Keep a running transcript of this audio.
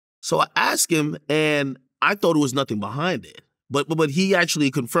So I asked him, and I thought it was nothing behind it. But he actually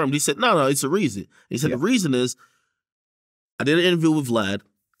confirmed. He said, no, it's a reason. He said, the reason is I did an interview with Vlad,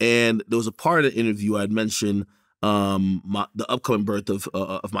 and there was a part of the interview I had mentioned the upcoming birth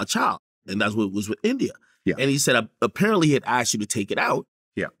of my child, and that's what was with India. Yeah. And he said, apparently he had asked you to take it out.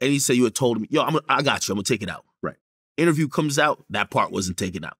 Yeah. And he said you had told him, yo, I got you. I'm going to take it out. Right. Interview comes out. That part wasn't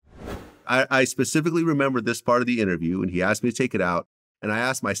taken out. I specifically remember this part of the interview, and he asked me to take it out, and I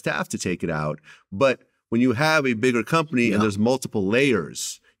asked my staff to take it out. But when you have a bigger company and there's multiple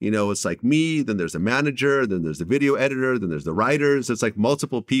layers, you know, it's like me, then there's a manager, then there's the video editor, then there's the writers. It's like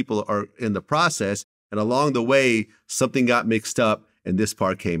multiple people are in the process. And along the way, something got mixed up and this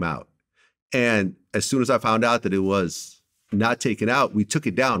part came out. And as soon as I found out that it was not taken out, we took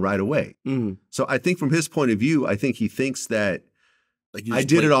it down right away. So I think from his point of view, I think he thinks that I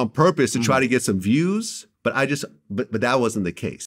did it on purpose to try to get some views, but that wasn't the case.